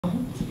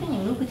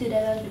ก็จะได้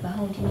ว่าเป็นผ้า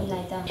ห่มที่มีลา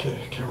ยจำ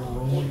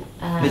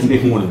ไม่ใช่ไป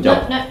หูหรือจับ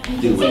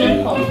จืด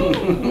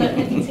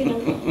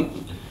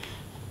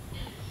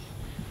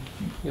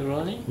You're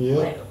rolling?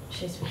 Yeah.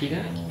 She's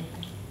Peter?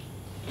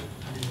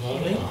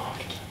 Rolling.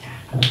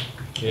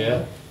 Yeah.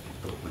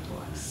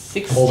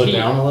 16. Hold it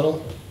down a little.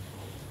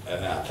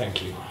 Thank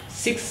you.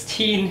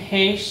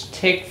 16H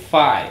take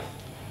 5.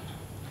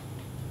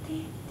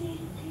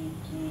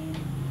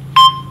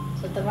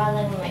 สุดแต่ว่าเ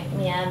รื่องเ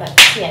มียแบบ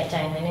เสียใจ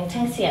หน่อยนึง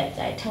ทั้งเสียใ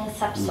จทั้ง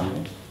ซับซ้อน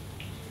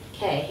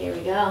Okay, here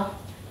we go.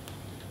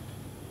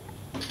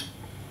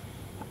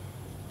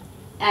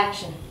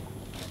 Action.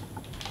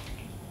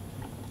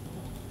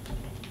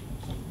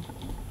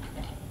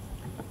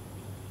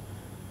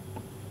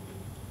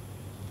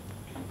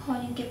 พ่อ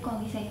ยังเก็บกล่อง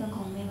ที่ใส่เครื่องข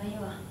องแม่ไว้อ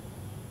ยู่อ่ะ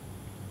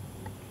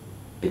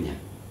เป็นยัง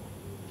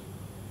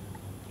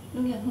ลู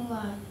กอยากรู้ว่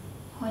า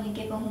พ่อยังเ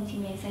ก็บกล่องที่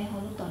แม่ใส่ให้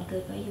ลูกตอนเกิ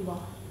ดไว้อยู่บ่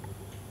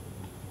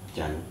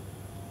จัน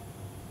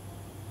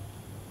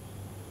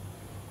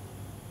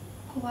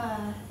เพราะว่า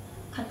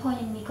คันพ่อ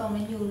ยังมีกล่อง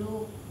นั้นอยู่ลู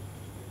ก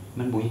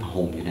มันบุ้ย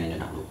ห่มอยู่ในระ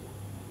ดับลูก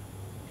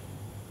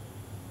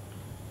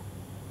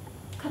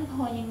คันพ่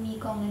อยังมี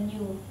กล่องนั้นอ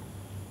ยู่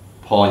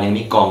พอยัง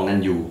มีกองนั้น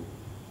อยู่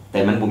แต่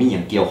มันบุ้มีอย่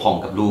างเกี่ยวข้อง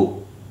กับลูก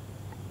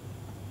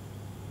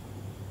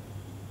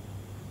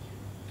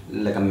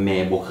แล้วก็แม่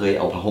บ่เคย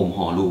เอาผ้าห่ม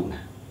ห่อลูกน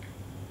ะ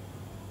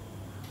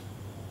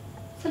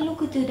สรุป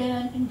ก็จือได้ว่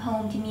าเป็นผ้า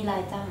ห่มที่มีลา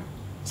ยจ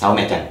ำ เศร้าแ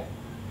ม่จัน